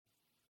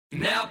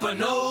Napa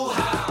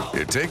know-how.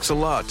 It takes a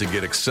lot to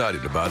get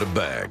excited about a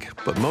bag,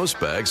 but most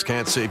bags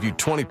can't save you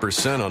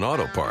 20% on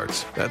auto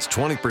parts. That's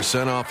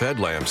 20% off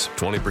headlamps,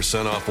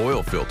 20% off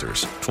oil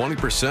filters,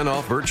 20%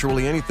 off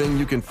virtually anything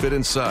you can fit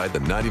inside the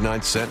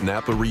 99-cent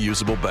Napa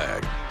reusable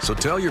bag. So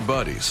tell your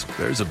buddies,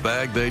 there's a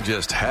bag they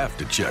just have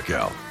to check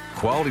out.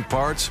 Quality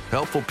parts,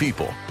 helpful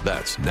people.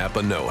 That's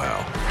Napa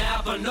know-how.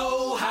 Napa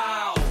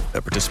know-how.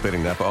 At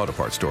participating Napa Auto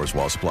Parts stores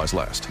while supplies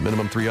last.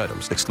 Minimum 3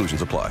 items.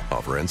 Exclusions apply.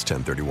 Offer ends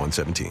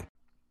 10/31/17.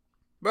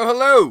 Well,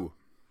 hello.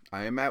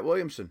 I am Matt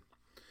Williamson.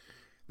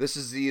 This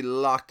is the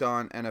Locked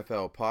On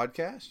NFL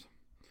podcast.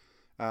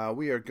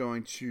 We are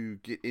going to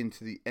get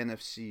into the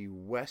NFC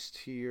West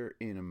here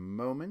in a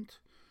moment.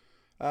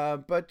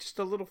 But just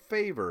a little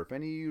favor. If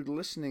any of you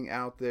listening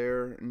out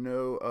there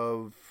know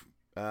of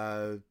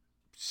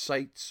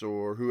sites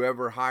or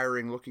whoever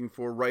hiring, looking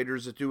for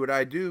writers that do what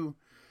I do,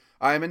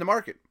 I am in the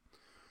market.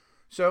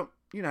 So,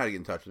 you know how to get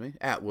in touch with me,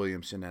 at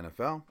Williamson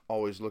NFL.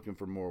 Always looking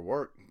for more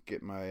work,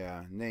 get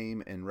my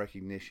name and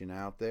recognition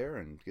out there,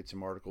 and get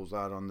some articles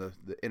out on the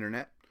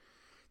internet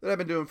that I've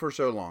been doing for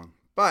so long.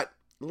 But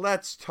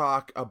let's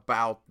talk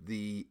about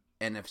the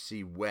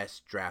NFC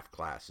West draft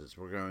classes.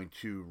 We're going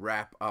to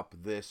wrap up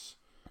this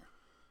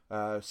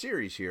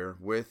series here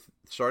with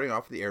starting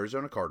off with the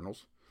Arizona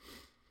Cardinals.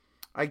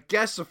 I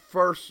guess the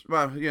first,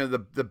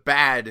 the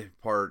bad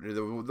part,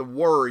 the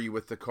worry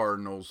with the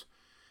Cardinals,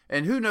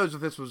 and who knows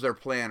if this was their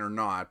plan or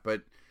not,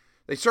 but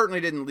they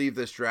certainly didn't leave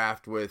this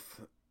draft with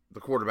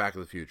the quarterback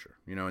of the future,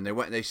 and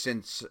they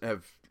since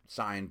have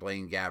signed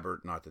Blaine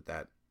Gabbert. Not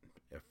that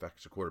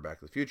affects the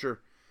quarterback of the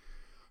future,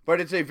 but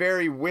it's a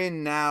very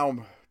win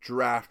now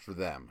draft for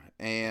them.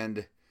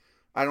 And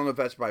I don't know if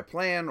that's by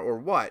plan or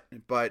what,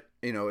 but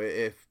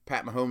if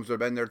Pat Mahomes would have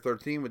been their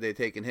 13, would they have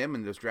taken him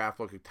and this draft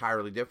look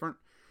entirely different?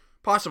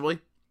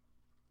 Possibly.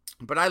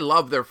 But I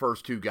love their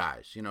first two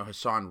guys.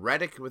 Hassan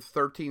Reddick with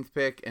 13th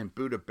pick and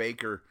Budda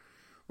Baker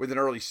with an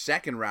early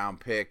second-round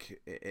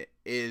pick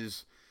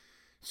is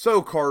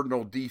so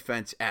Cardinal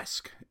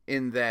defense-esque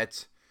in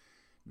that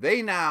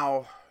they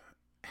now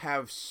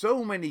have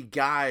so many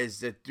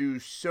guys that do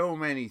so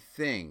many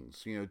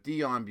things.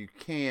 Deion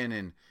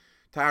Buchanan,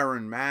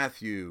 Tyrann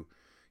Mathieu.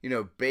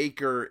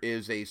 Baker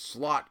is a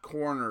slot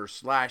corner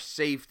 /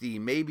 safety,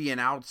 maybe an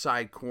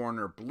outside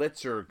corner,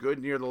 blitzer,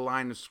 good near the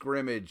line of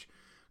scrimmage.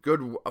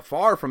 Good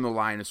far from the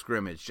line of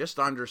scrimmage, just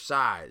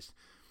undersized.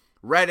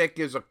 Reddick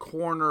is a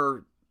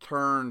corner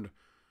turned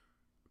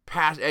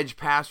edge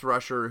pass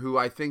rusher who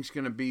I think is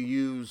going to be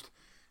used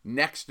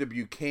next to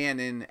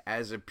Buchanan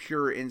as a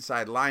pure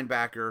inside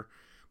linebacker,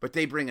 but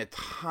they bring a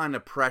ton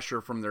of pressure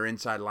from their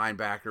inside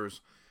linebackers.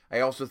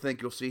 I also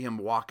think you'll see him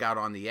walk out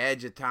on the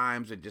edge at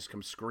times and just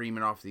come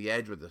screaming off the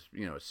edge with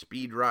a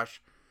speed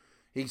rush.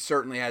 He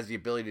certainly has the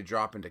ability to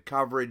drop into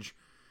coverage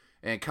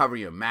and cover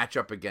match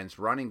up against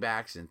running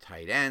backs and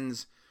tight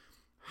ends.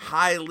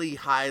 Highly,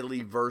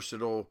 highly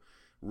versatile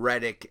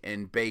Reddick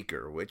and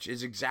Baker, which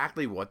is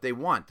exactly what they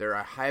want. They're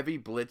a heavy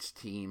blitz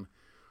team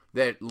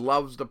that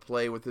loves to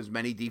play with as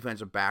many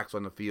defensive backs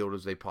on the field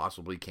as they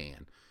possibly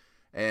can.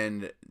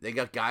 And they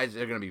got guys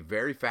that are going to be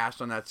very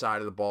fast on that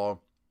side of the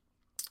ball.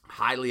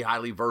 Highly,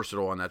 highly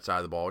versatile on that side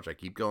of the ball, which I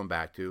keep going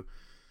back to.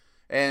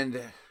 And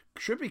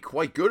should be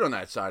quite good on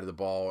that side of the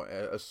ball,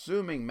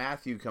 assuming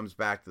Mathieu comes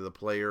back to the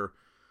player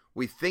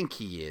we think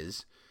he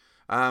is.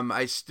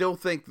 I still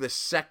think the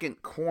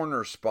second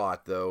corner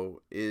spot,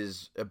 though,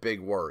 is a big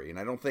worry. And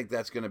I don't think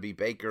that's going to be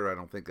Baker. I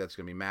don't think that's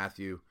going to be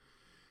Mathieu.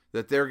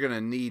 That they're going to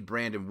need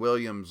Brandon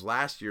Williams,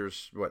 last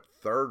year's,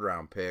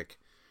 third-round pick,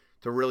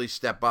 to really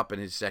step up in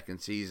his second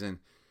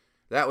season.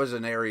 That was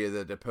an area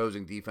that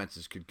opposing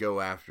defenses could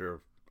go after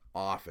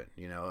often.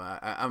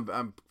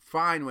 I'm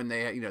fine when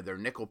they, their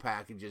nickel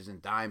packages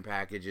and dime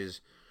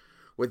packages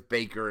with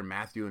Baker and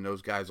Mathieu and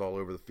those guys all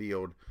over the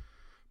field.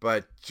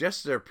 But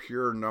just their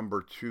pure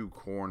number 2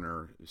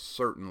 corner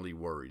certainly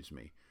worries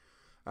me.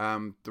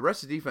 The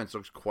rest of the defense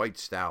looks quite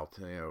stout,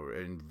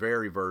 and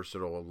very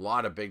versatile. A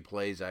lot of big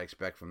plays I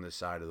expect from this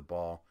side of the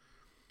ball.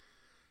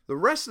 The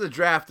rest of the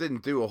draft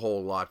didn't do a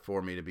whole lot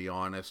for me, to be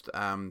honest.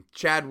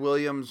 Chad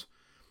Williams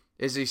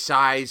is a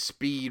size,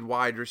 speed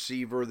wide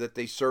receiver that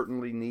they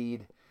certainly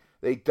need.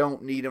 They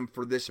don't need him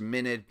for this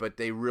minute, but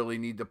they really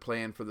need to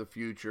plan for the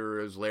future,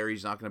 as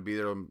Larry's not going to be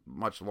there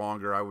much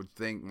longer, I would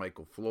think.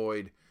 Michael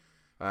Floyd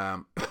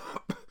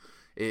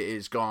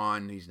is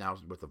gone. He's now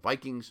with the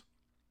Vikings.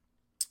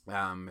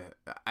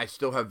 I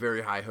still have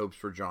very high hopes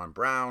for John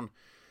Brown.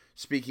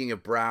 Speaking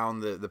of Brown,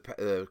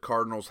 the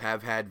Cardinals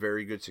have had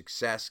very good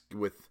success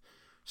with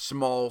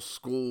small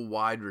school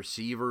wide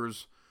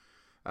receivers.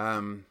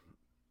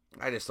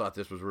 I just thought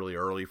this was really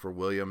early for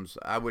Williams.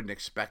 I wouldn't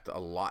expect a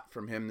lot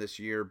from him this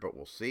year, but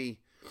we'll see.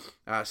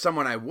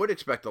 Someone I would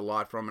expect a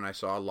lot from, and I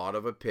saw a lot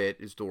of a Pitt,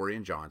 is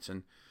Dorian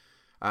Johnson.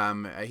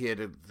 He had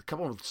a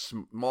couple of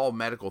small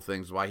medical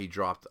things why he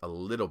dropped a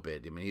little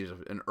bit. I mean, he was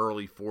an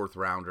early 4th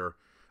rounder.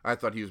 I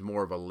thought he was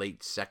more of a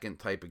late second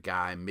type of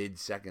guy,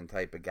 mid-second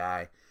type of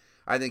guy.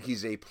 I think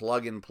he's a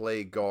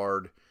plug-and-play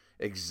guard,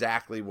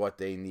 exactly what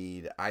they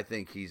need. I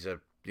think he's a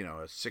a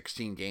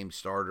 16-game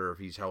starter if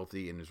he's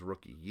healthy in his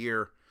rookie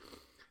year.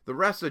 The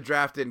rest of the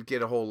draft didn't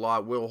get a whole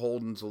lot. Will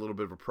Holden's a little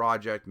bit of a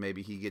project.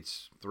 Maybe he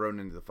gets thrown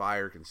into the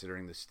fire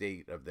considering the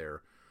state of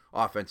their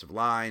offensive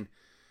line.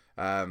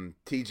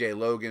 TJ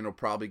Logan will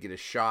probably get a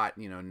shot,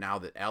 now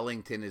that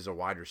Ellington is a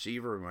wide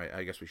receiver.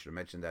 I guess we should have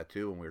mentioned that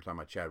too when we were talking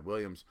about Chad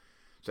Williams.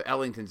 So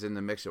Ellington's in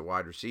the mix at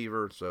wide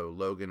receiver. So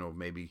Logan will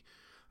maybe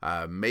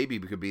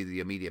could be the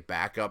immediate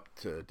backup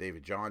to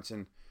David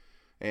Johnson.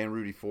 And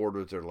Rudy Ford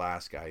was their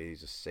last guy.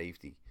 He's a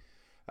safety.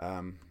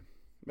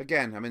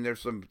 Again,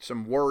 there's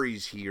some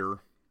worries here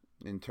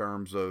in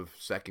terms of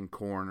second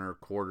corner,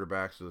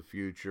 quarterbacks of the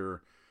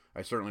future.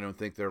 I certainly don't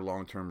think their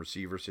long-term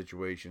receiver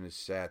situation is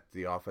set.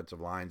 The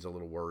offensive line's a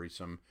little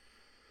worrisome.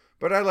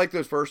 But I like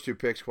those first two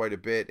picks quite a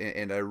bit,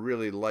 and I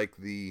really like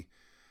the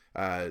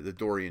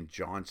Dorian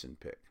Johnson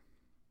pick.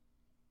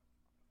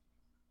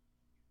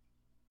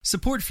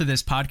 Support for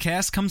this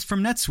podcast comes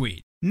from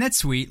NetSuite.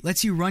 NetSuite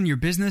lets you run your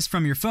business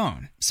from your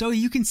phone, so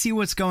you can see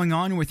what's going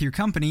on with your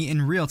company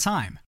in real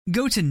time.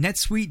 Go to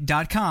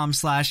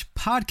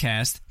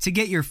netsuite.com/podcast to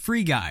get your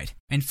free guide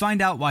and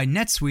find out why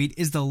NetSuite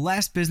is the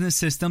last business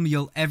system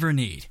you'll ever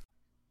need.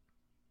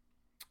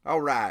 All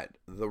right,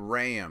 the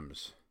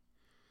Rams.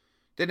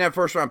 Didn't have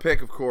first-round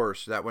pick, of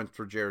course. That went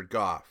for Jared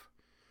Goff.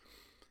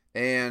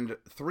 And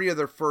 3 of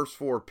their first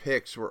 4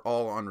 picks were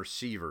all on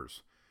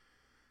receivers.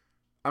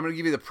 I'm going to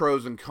give you the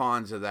pros and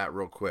cons of that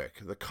real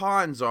quick. The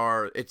cons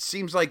are, it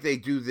seems like they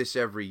do this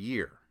every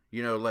year.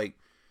 Like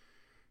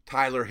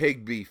Tyler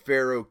Higbee,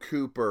 Pharaoh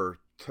Cooper,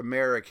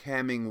 Tamarick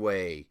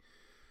Hemingway.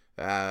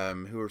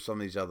 Who are some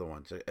of these other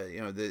ones?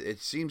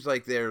 It seems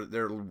like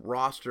their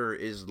roster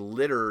is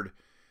littered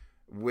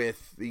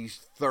with these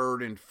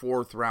 3rd and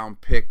 4th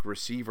round pick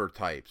receiver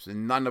types.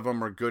 And none of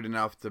them are good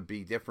enough to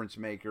be difference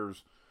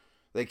makers.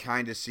 They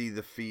kind of see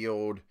the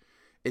field.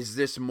 Is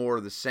this more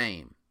of the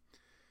same?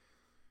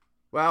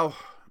 Well,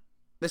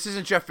 this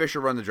isn't Jeff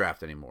Fisher run the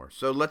draft anymore,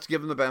 so let's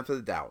give him the benefit of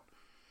the doubt.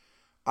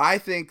 I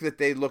think that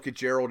they look at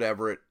Gerald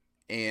Everett,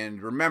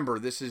 and remember,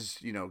 this is,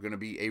 going to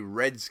be a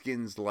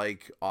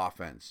Redskins-like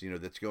offense,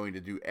 that's going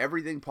to do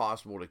everything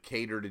possible to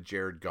cater to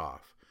Jared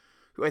Goff,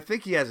 who I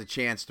think he has a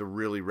chance to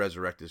really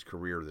resurrect his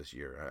career this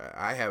year.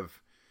 I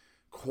have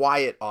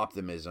quiet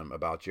optimism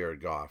about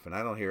Jared Goff, and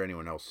I don't hear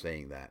anyone else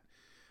saying that.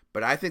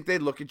 But I think they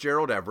look at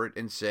Gerald Everett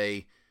and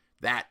say,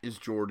 that is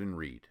Jordan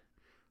Reed.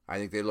 I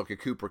think they look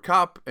at Cooper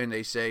Kupp and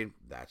they say,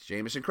 that's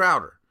Jamison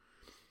Crowder.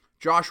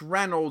 Josh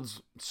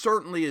Reynolds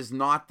certainly is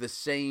not the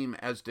same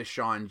as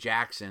Deshaun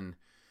Jackson,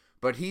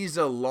 but he's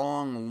a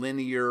long,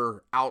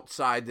 linear,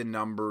 outside the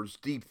numbers,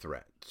 deep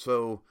threat.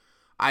 So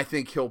I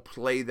think he'll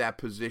play that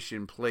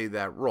position, play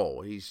that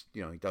role. He's,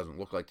 he doesn't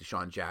look like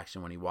Deshaun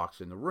Jackson when he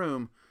walks in the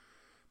room,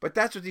 but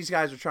that's what these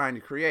guys are trying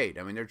to create.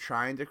 They're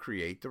trying to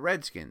create the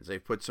Redskins.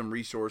 They've put some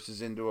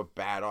resources into a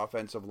bad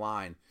offensive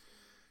line.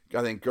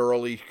 I think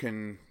Gurley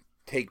can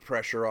take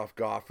pressure off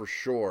Goff for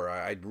sure.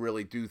 I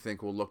really do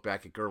think we'll look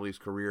back at Gurley's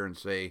career and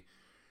say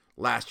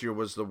last year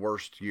was the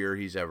worst year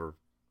he's ever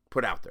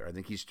put out there. I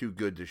think he's too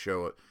good to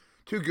show it,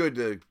 too good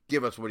to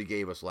give us what he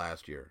gave us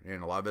last year,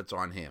 and a lot of it's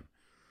on him.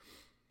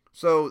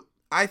 So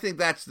I think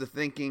that's the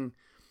thinking.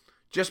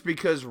 Just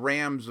because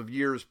Rams of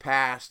years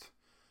past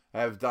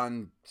have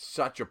done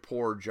such a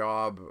poor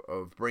job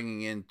of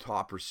bringing in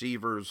top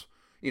receivers,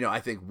 I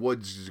think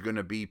Woods is going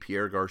to be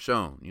Pierre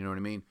Garçon. You know what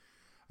I mean?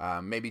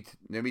 Maybe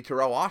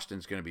Terrell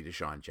Austin's going to be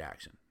Deshaun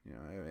Jackson,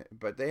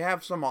 but they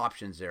have some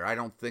options there. I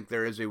don't think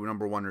there is a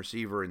number 1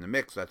 receiver in the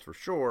mix, that's for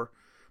sure,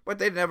 but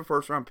they didn't have a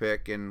first-round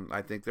pick, and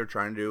I think they're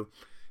trying to do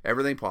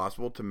everything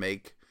possible to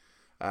make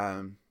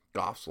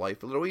Goff's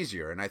life a little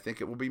easier, and I think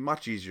it will be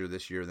much easier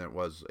this year than it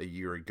was a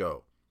year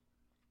ago.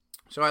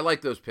 So I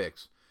like those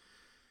picks.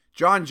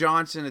 John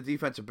Johnson, a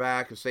defensive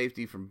back, a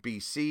safety from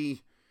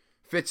BC,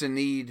 fits a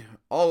need.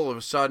 All of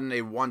a sudden,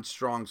 a once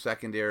strong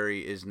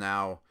secondary is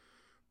now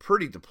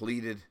pretty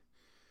depleted.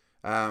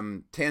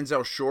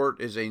 Tanzel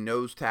Short is a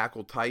nose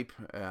tackle type.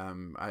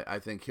 I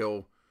think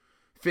he'll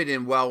fit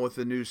in well with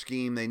the new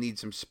scheme. They need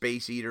some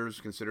space eaters,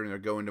 considering they're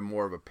going to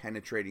more of a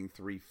penetrating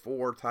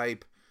 3-4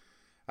 type.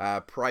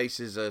 Price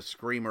is a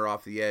screamer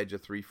off the edge, a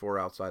 3-4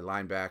 outside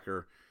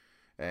linebacker.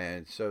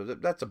 And so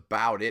that's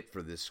about it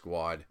for this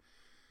squad.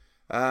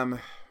 That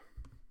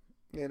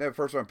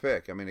first round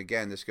pick.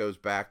 Again, this goes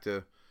back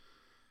to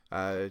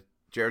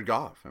Jared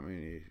Goff.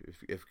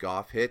 If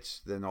Goff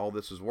hits, then all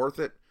this is worth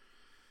it.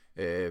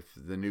 If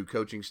the new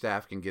coaching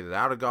staff can get it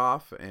out of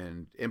Goff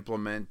and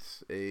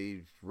implement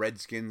a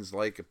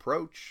Redskins-like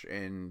approach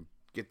and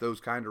get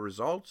those kind of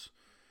results,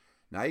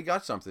 now you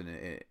got something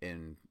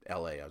in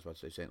L.A. I was about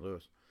to say St.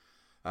 Louis.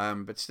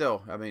 But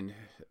still,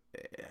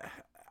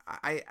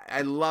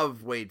 I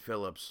love Wade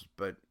Phillips,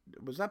 but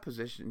was that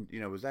position,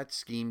 was that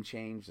scheme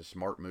change a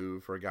smart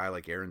move for a guy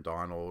like Aaron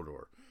Donald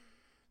or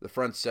the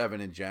front 7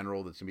 in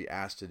general that's going to be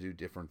asked to do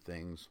different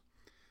things?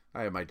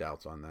 I have my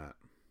doubts on that.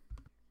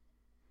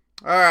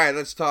 All right,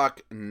 let's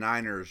talk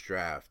Niners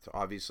draft.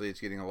 Obviously, it's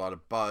getting a lot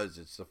of buzz.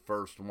 It's the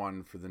first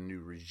one for the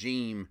new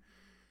regime.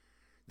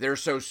 they're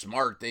so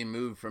smart they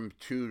moved from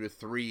 2 to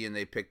 3 and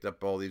they picked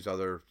up all these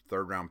other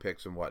third-round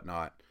picks and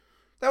whatnot.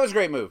 That was a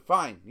great move.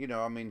 Fine.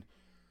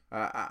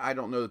 I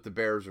don't know that the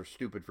Bears are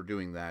stupid for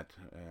doing that.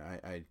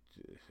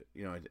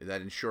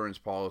 That insurance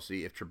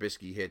policy, if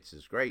Trubisky hits,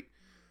 is great.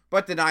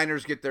 But the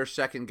Niners get their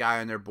second guy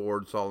on their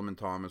board, Solomon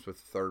Thomas,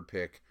 with the third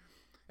pick,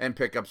 and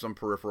pick up some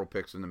peripheral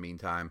picks in the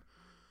meantime,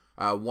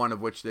 one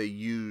of which they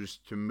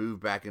used to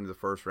move back into the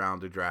first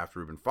round to draft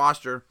Reuben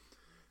Foster.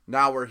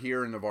 Now we're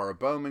hearing Navarro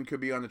Bowman could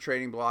be on the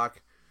trading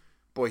block.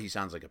 Boy, he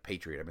sounds like a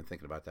Patriot. I've been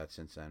thinking about that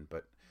since then.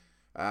 But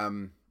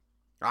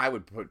I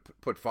would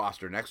put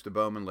Foster next to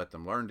Bowman, let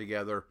them learn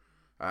together.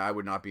 I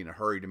would not be in a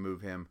hurry to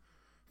move him.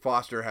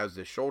 Foster has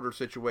this shoulder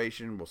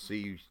situation. We'll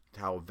see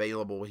how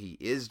available he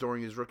is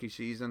during his rookie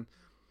season.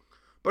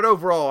 But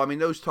overall,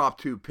 those top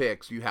 2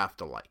 picks you have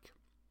to like.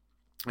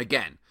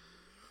 Again,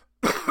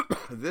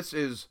 this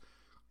is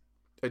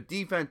a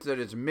defense that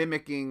is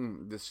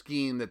mimicking the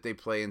scheme that they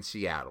play in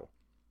Seattle.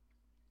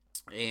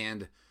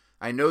 And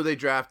I know they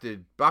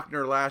drafted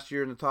Buckner last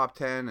year in the top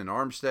 10 and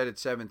Armstead at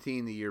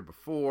 17 the year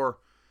before.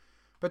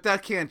 But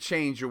that can't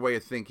change your way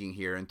of thinking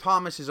here. And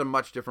Thomas is a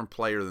much different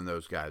player than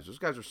those guys. Those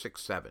guys are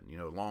 6'7",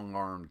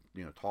 long-armed,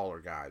 taller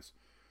guys.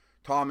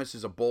 Thomas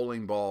is a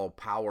bowling ball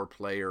power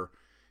player.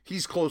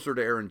 He's closer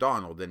to Aaron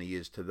Donald than he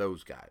is to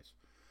those guys.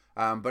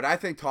 But I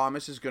think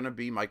Thomas is going to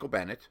be Michael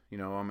Bennett.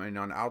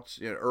 On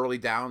early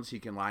downs, he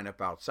can line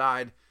up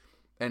outside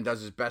and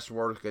does his best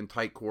work in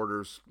tight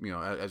quarters,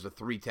 as a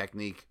 3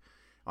 technique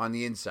on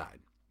the inside.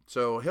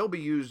 So he'll be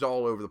used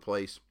all over the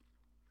place.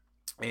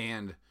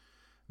 And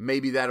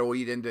maybe that'll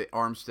eat into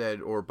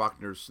Armstead or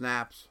Buckner's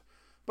snaps.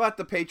 But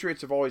the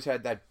Patriots have always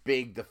had that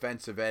big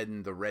defensive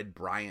end, the Red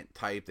Bryant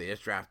type. They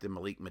just drafted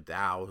Malik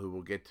McDowell, who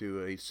will get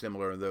to a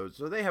similar of those.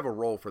 So they have a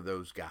role for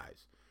those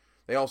guys.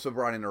 They also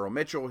brought in Earl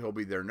Mitchell. He'll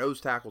be their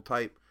nose tackle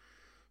type.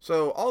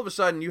 So all of a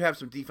sudden, you have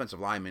some defensive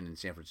linemen in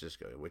San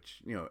Francisco,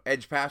 which,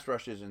 edge pass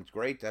rush isn't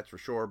great, that's for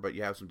sure, but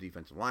you have some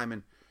defensive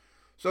linemen.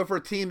 So for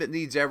a team that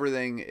needs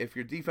everything, if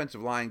your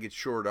defensive line gets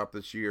shored up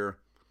this year,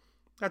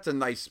 that's a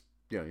nice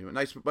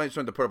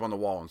one to put up on the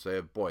wall and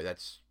say, boy,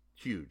 that's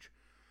huge.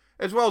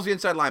 As well as the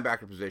inside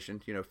linebacker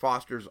position.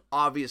 Foster's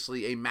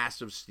obviously a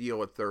massive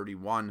steal at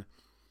 31.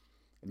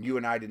 And you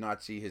and I did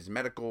not see his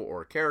medical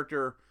or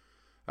character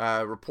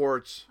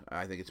reports.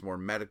 I think it's more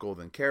medical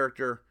than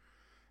character.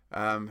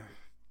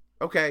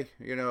 Okay,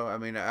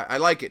 I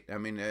like it.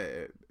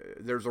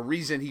 There's a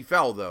reason he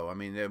fell, though.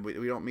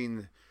 We don't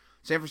mean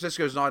San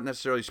Francisco's not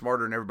necessarily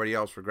smarter than everybody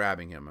else for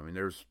grabbing him.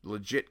 There's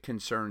legit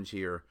concerns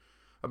here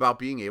about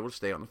being able to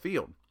stay on the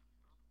field.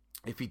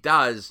 If he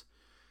does,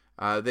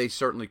 they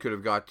certainly could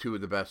have got 2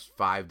 of the best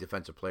 5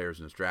 defensive players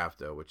in this draft,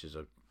 though, which is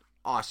an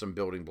awesome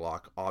building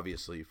block,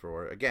 obviously,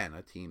 for, again,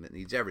 a team that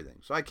needs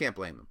everything. So I can't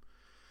blame them.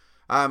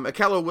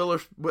 Akello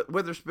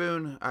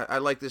Witherspoon, I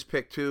like this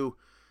pick, too.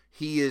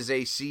 He is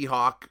a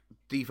Seahawk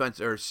defense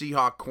or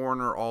Seahawk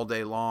corner all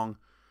day long.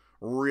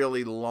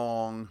 Really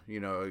long,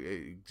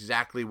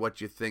 exactly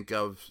what you think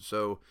of.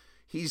 So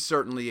he's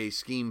certainly a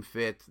scheme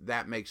fit.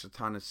 That makes a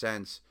ton of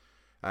sense.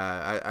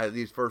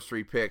 These first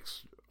 3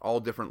 picks, all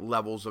different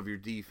levels of your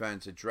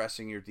defense,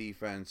 addressing your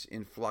defense,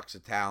 influx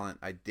of talent.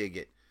 I dig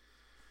it.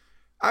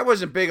 I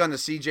wasn't big on the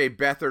C.J.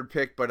 Beathard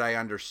pick, but I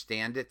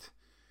understand it.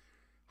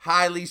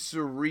 Highly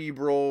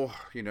cerebral.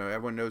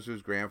 Everyone knows who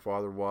his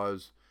grandfather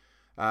was.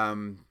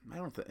 Some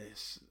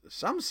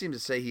seem to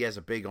say he has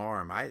a big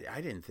arm. I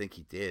didn't think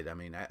he did.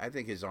 I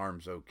think his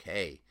arm's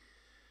okay.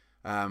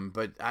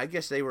 But I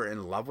guess they were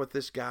in love with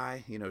this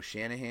guy.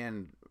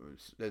 Shanahan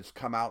has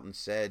come out and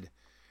said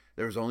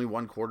there was only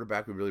one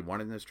quarterback we really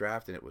wanted in this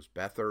draft, and it was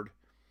Beathard.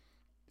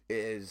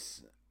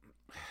 Is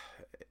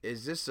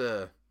this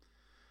a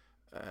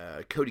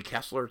Cody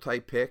Kessler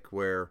type pick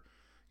where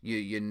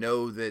you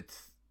know that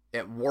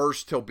at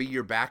worst he'll be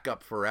your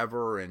backup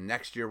forever, and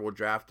next year we'll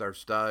draft our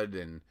stud?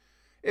 And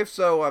if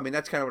so,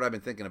 that's kind of what I've been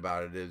thinking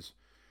about it. Is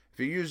if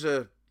you use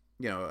a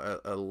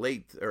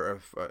late or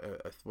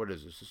what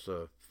is this? This is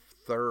a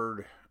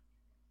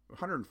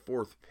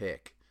 104th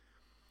pick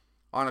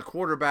on a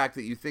quarterback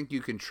that you think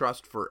you can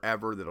trust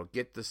forever, that'll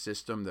get the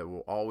system, that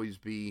will always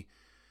be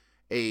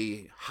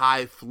a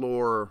high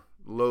floor,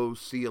 low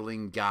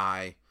ceiling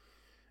guy,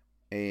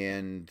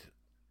 and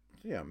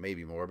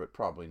maybe more, but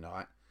probably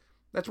not.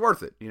 That's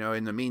worth it.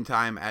 In the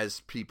meantime,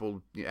 as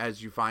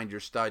you find your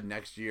stud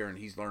next year and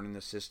he's learning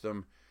the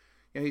system,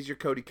 he's your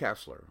Cody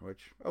Kessler,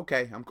 which,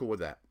 okay, I'm cool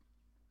with that.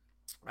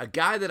 A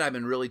guy that I've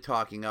been really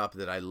talking up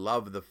that I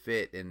love the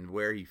fit and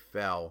where he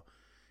fell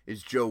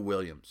is Joe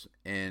Williams.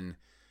 And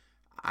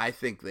I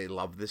think they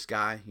love this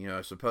guy.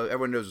 Suppose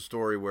everyone knows a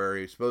story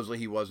where supposedly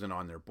he wasn't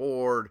on their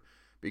board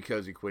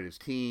because he quit his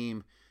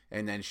team.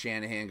 And then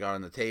Shanahan got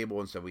on the table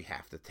and said, we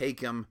have to take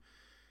him.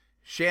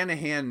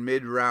 Shanahan,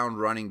 mid-round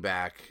running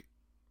back,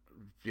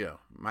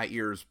 my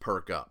ears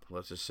perk up.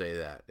 Let's just say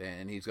that.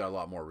 And he's got a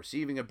lot more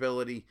receiving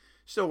ability.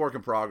 Still work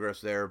in progress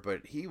there,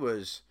 but he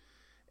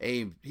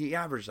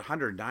averaged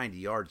 190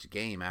 yards a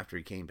game after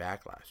he came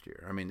back last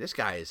year. This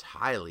guy is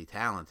highly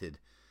talented.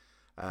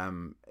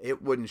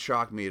 It wouldn't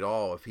shock me at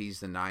all if he's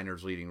the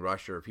Niners' leading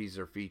rusher, if he's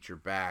their feature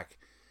back,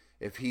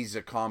 if he's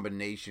a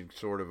combination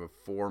sort of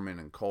Foreman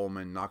and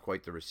Coleman, not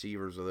quite the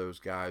receivers of those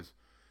guys.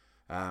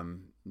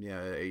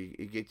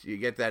 You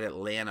get that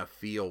Atlanta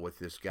feel with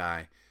this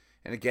guy.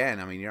 And again,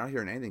 I mean, you're not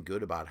hearing anything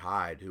good about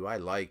Hyde, who I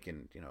like.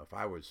 And, if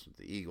I was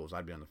the Eagles,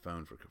 I'd be on the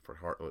phone for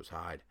Heartless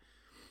Hyde.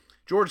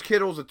 George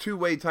Kittle's a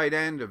two-way tight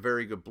end, a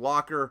very good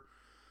blocker.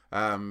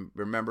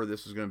 Remember,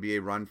 this is going to be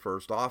a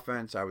run-first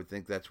offense. I would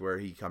think that's where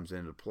he comes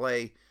into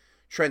play.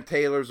 Trent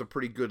Taylor's a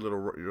pretty good little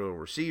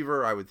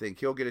receiver. I would think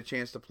he'll get a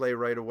chance to play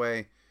right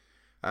away.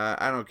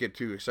 I don't get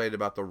too excited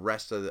about the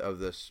rest of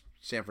this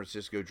San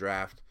Francisco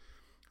draft.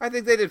 I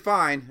think they did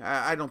fine.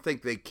 I don't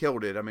think they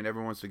killed it. I mean,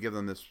 everyone wants to give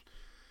them this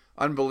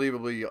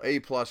unbelievably A+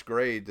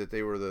 grade that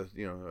they were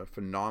a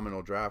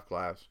phenomenal draft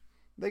class.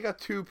 They got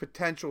 2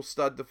 potential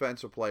stud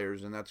defensive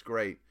players, and that's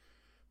great.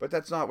 But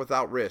that's not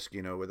without risk,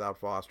 without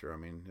Foster. I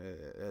mean,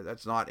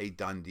 that's not a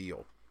done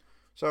deal.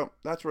 So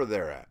that's where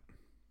they're at.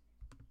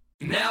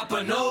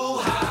 Napa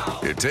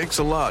know-how. It takes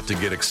a lot to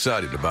get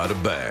excited about a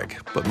bag,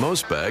 but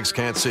most bags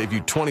can't save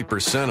you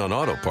 20% on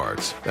auto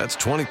parts. That's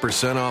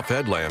 20% off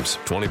headlamps,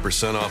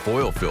 20% off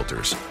oil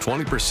filters,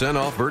 20%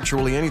 off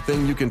virtually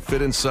anything you can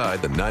fit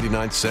inside the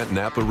 99-cent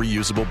Napa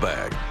reusable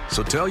bag.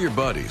 So tell your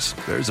buddies,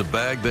 there's a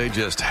bag they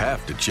just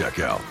have to check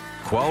out.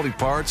 Quality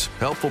parts,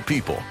 helpful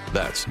people.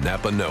 That's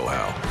Napa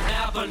know-how.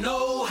 Napa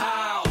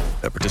know-how.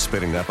 At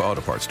participating Napa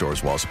Auto Parts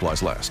stores while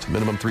supplies last.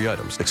 Minimum 3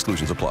 items.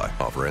 Exclusions apply.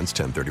 Offer ends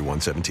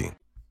 10/31/17.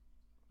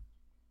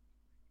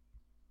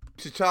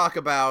 To talk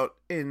about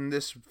in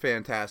this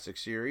fantastic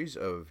series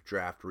of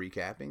draft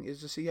recapping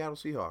is the Seattle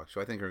Seahawks,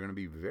 who I think are going to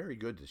be very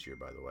good this year,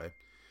 by the way.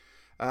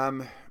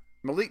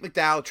 Malik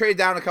McDowell traded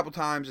down a couple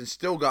times and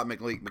still got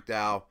Malik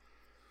McDowell.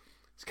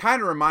 It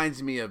kind of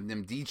reminds me of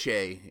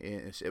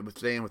Nimdiche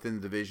staying within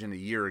the division a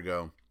year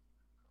ago.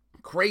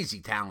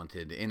 Crazy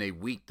talented in a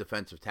weak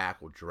defensive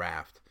tackle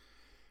draft.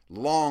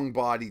 Long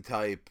body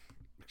type,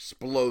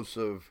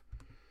 explosive.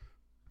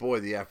 Boy,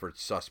 the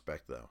effort's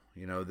suspect, though.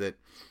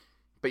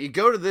 But you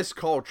go to this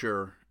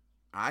culture,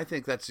 I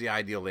think that's the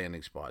ideal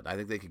landing spot. I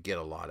think they could get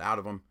a lot out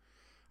of him.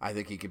 I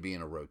think he could be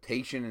in a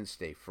rotation and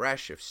stay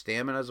fresh if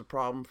stamina is a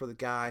problem for the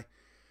guy.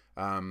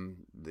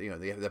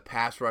 The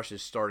pass rush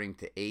is starting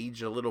to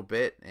age a little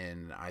bit,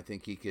 and I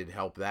think he could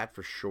help that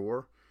for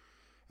sure.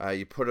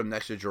 You put him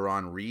next to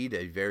Jaron Reed,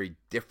 a very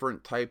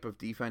different type of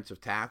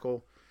defensive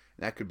tackle.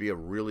 That could be a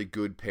really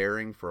good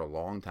pairing for a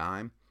long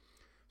time.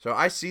 So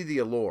I see the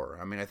allure.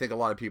 I mean, I think a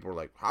lot of people are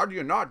like, how do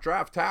you not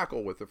draft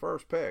tackle with the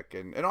first pick?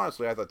 And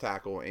honestly, I thought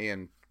tackle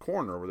and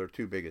corner were their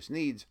 2 biggest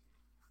needs.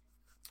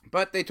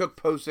 But they took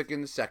Posick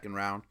in the 2nd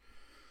round.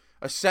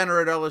 A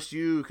center at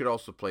LSU could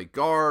also play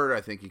guard.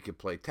 I think he could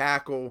play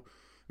tackle.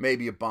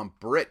 Maybe a bump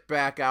Britt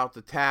back out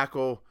to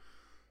tackle.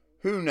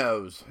 Who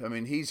knows? I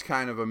mean, he's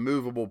kind of a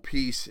movable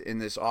piece in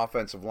this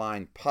offensive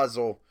line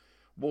puzzle.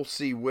 We'll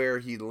see where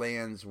he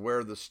lands,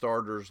 where the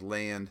starters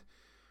land.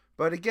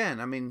 But again,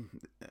 I mean,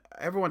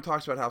 everyone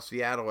talks about how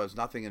Seattle has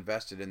nothing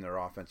invested in their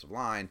offensive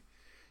line.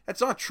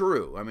 That's not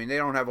true. I mean, they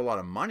don't have a lot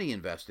of money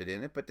invested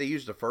in it, but they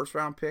used a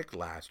 1st-round pick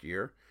last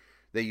year.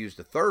 They used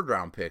a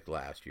 3rd-round pick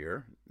last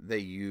year. They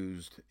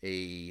used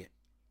a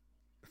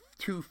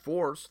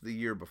 2/4 the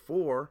year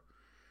before,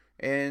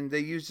 and they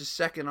used a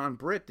 2nd on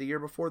Britt the year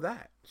before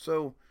that.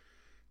 So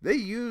they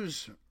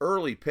use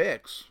early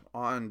picks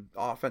on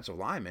offensive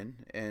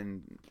linemen,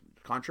 and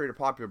contrary to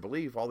popular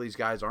belief, all these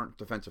guys aren't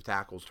defensive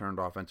tackles turned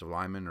offensive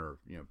linemen or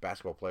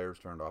basketball players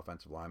turned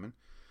offensive linemen.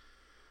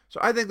 So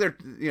I think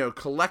they're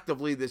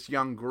collectively this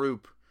young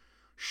group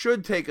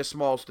should take a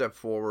small step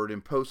forward,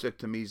 and Posick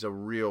to me is a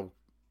real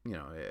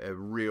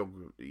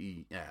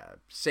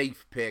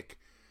safe pick.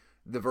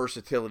 The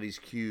versatility's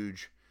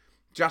huge.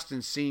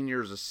 Justin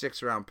Senior is a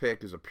 6th-round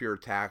pick, is a pure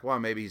tackle. Well,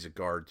 maybe he's a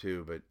guard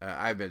too, but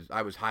I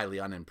was highly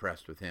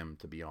unimpressed with him,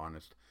 to be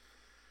honest.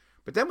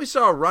 But then we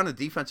saw a run of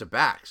defensive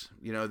backs,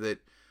 that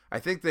I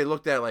think they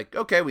looked at like,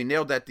 okay, we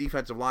nailed that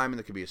defensive lineman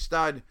that could be a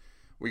stud.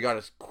 We got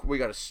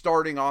a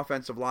starting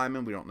offensive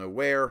lineman. We don't know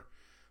where,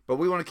 but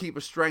we want to keep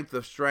a strength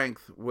of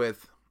strength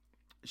with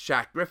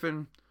Shaq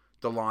Griffin,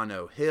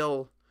 Delano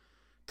Hill,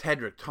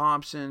 Tedrick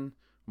Thompson,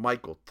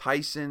 Michael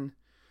Tyson,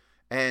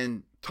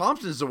 and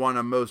Thompson's the one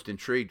I'm most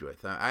intrigued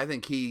with. I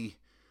think he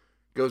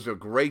goes to a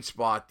great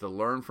spot to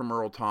learn from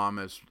Earl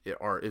Thomas.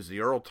 Or is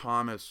the Earl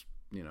Thomas,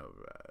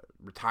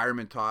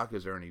 retirement talk?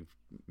 Is there any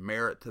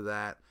merit to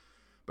that?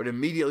 But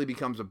immediately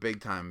becomes a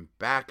big-time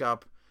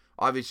backup.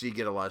 Obviously, you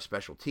get a lot of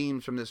special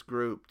teams from this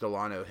group.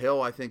 Delano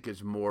Hill, I think,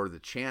 is more the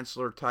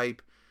Chancellor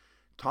type.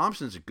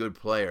 Thompson's a good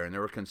player, and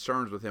there were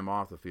concerns with him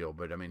off the field.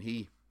 But, I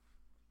mean,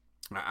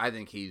 I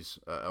think he's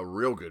a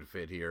real good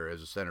fit here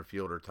as a center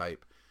fielder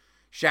type.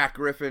 Shaq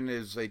Griffin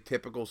is a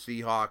typical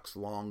Seahawks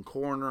long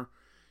corner.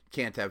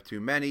 Can't have too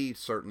many.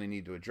 Certainly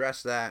need to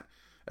address that,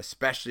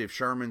 especially if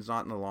Sherman's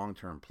not in the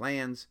long-term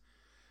plans.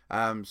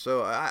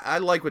 So I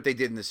like what they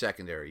did in the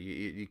secondary.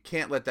 You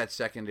can't let that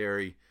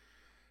secondary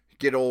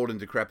get old and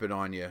decrepit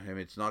on you. I mean,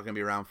 it's not going to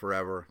be around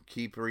forever.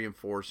 Keep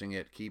reinforcing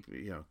it. Keep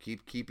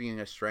keeping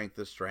a strength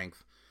to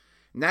strength.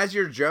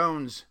 Nazir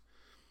Jones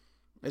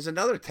is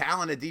another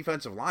talented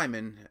defensive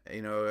lineman.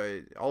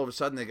 All of a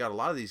sudden they got a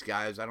lot of these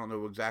guys. I don't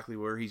know exactly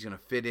where he's going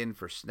to fit in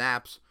for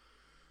snaps,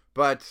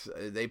 but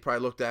they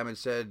probably looked at him and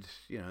said,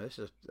 this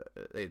is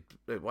they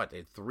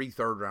had 3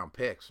 third-round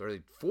picks, or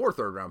 4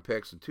 third-round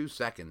picks in 2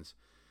 seconds.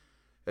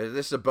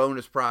 This is a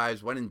bonus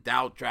prize. When in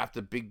doubt, draft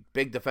a big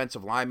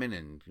defensive lineman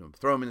and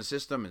throw him in the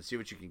system and see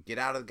what you can get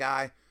out of the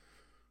guy.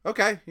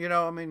 Okay,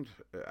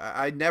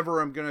 I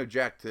never am going to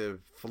object to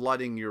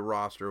flooding your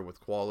roster with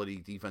quality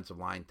defensive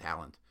line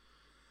talent.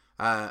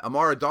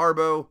 Amara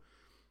Darboh,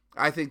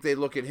 I think they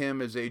look at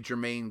him as a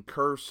Jermaine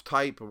Kearse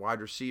type, a wide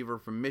receiver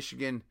from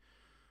Michigan.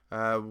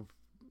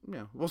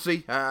 We'll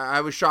see. I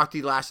was shocked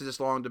he lasted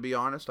this long, to be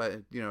honest.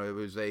 It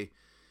was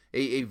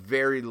a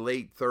very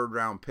late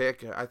third-round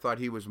pick. I thought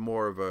he was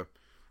more of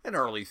an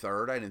early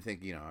third. I didn't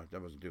think, I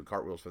wasn't doing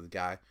cartwheels for the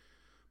guy.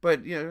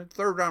 But,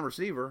 third-round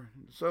receiver.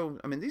 So,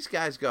 these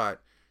guys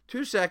got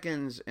 2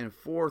 seconds and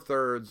 4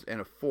 thirds and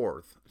a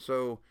fourth.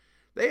 So,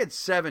 they had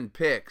 7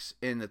 picks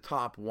in the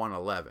top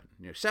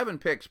 111. 7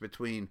 picks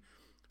between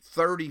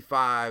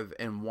 35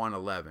 and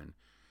 111.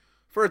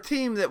 For a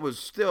team that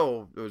was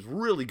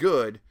really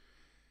good.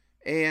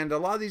 And a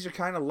lot of these are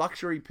kind of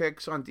luxury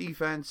picks on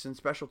defense and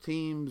special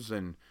teams.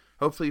 And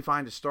hopefully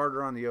find a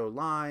starter on the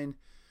O-line.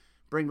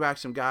 Bring back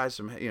some guys,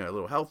 a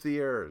little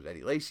healthier.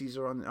 Eddie Lacy's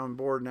on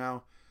board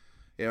now.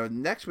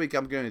 Next week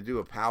I'm going to do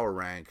a power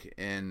rank,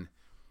 and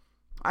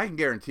I can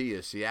guarantee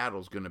you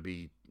Seattle's going to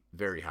be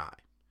very high.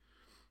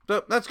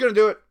 So that's going to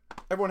do it.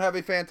 Everyone have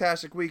a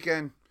fantastic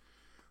weekend.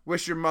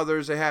 Wish your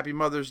mothers a happy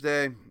Mother's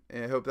Day,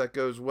 and I hope that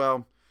goes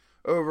well.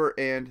 Over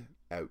and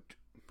out.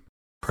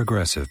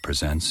 Progressive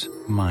presents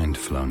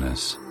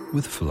Mindfulness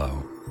with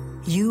Flow.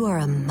 You are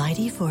a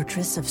mighty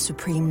fortress of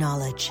supreme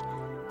knowledge.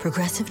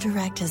 Progressive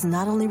Direct has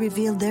not only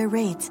revealed their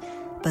rates,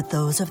 but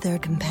those of their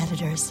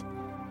competitors.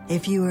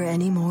 If you were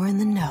any more in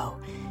the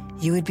know,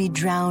 you would be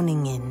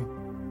drowning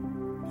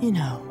in, the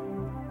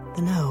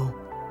know.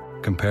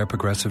 Compare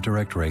Progressive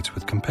Direct rates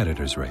with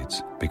competitors'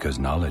 rates, because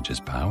knowledge is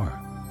power.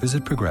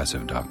 Visit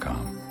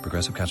Progressive.com.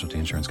 Progressive Casualty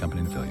Insurance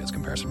Company and Affiliates.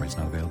 Comparison rates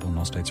not available in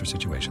all states or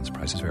situations.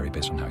 Prices vary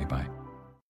based on how you buy.